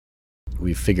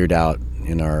we've figured out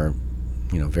in our,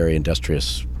 very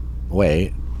industrious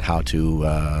way how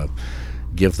to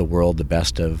give the world the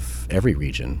best of every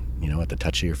region, at the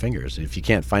touch of your fingers. If you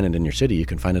can't find it in your city, you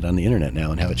can find it on the internet now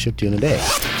and have it shipped to you in a day.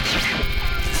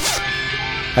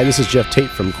 Hi, this is Jeff Tate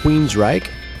from Queensryche,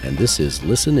 and this is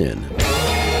Listen In.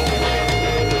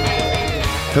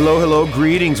 Hello,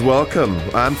 greetings, welcome.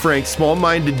 I'm Frank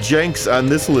Small-Minded Jenks on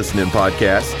this Listen In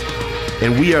podcast,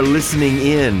 and we are listening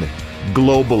in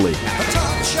globally.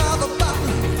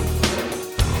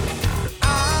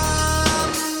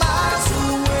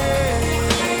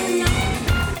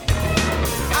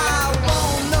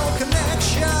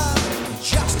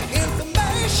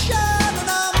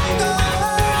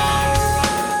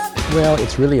 Well,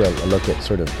 it's really a look at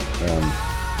sort of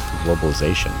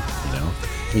globalization,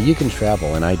 I mean, you can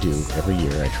travel, and I do every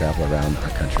year. I travel around our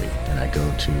country, and I go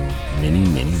to many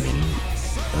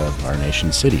of our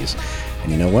nation's cities.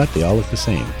 And you know what? They all look the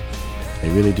same. They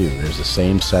really do. There's the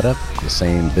same setup, the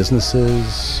same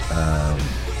businesses.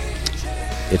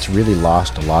 It's really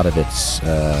lost a lot of its,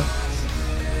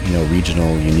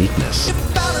 regional uniqueness.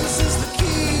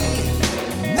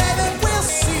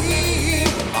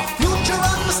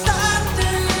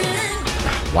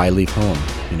 Why leave home?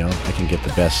 I can get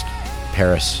the best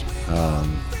Paris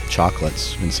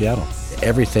chocolates in Seattle.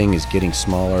 Everything is getting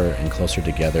smaller and closer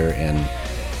together, and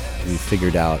we've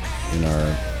figured out in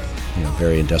our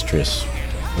very industrious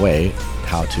way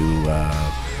how to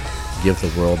give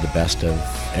the world the best of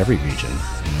every region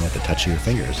at the touch of your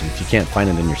fingers. And if you can't find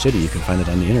it in your city, you can find it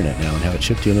on the internet now and have it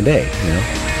shipped to you in a day.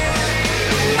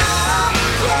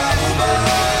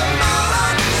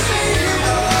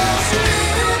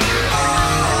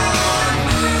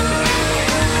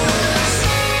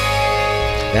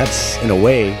 That's, in a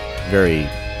way, very,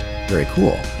 very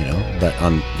cool, But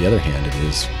on the other hand, it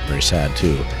is very sad,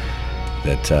 too,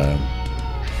 that,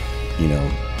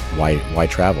 why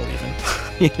travel even?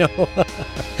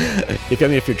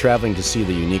 If you're traveling to see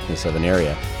the uniqueness of an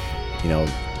area,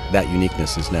 that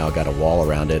uniqueness has now got a wall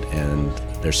around it, and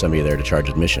there's somebody there to charge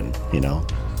admission,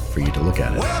 for you to look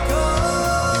at it.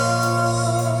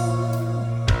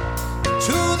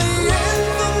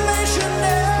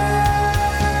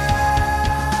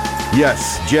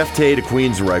 Yes, Jeff Tate of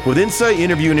Queensryche with insight,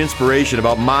 interview, and inspiration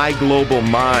about my global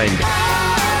mind.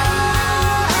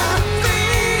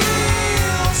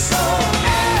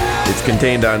 It's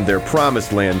contained on their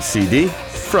Promised Land CD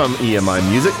from EMI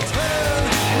Music.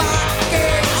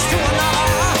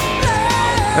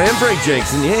 I am Frank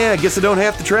Jenks, and I guess I don't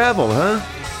have to travel, huh?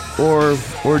 Or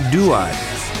do I?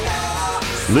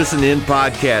 Listen In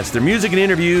podcast, their music and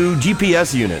interview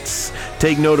GPS units.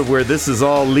 Take note of where this is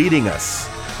all leading us.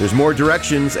 There's more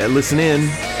directions at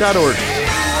listenin.org.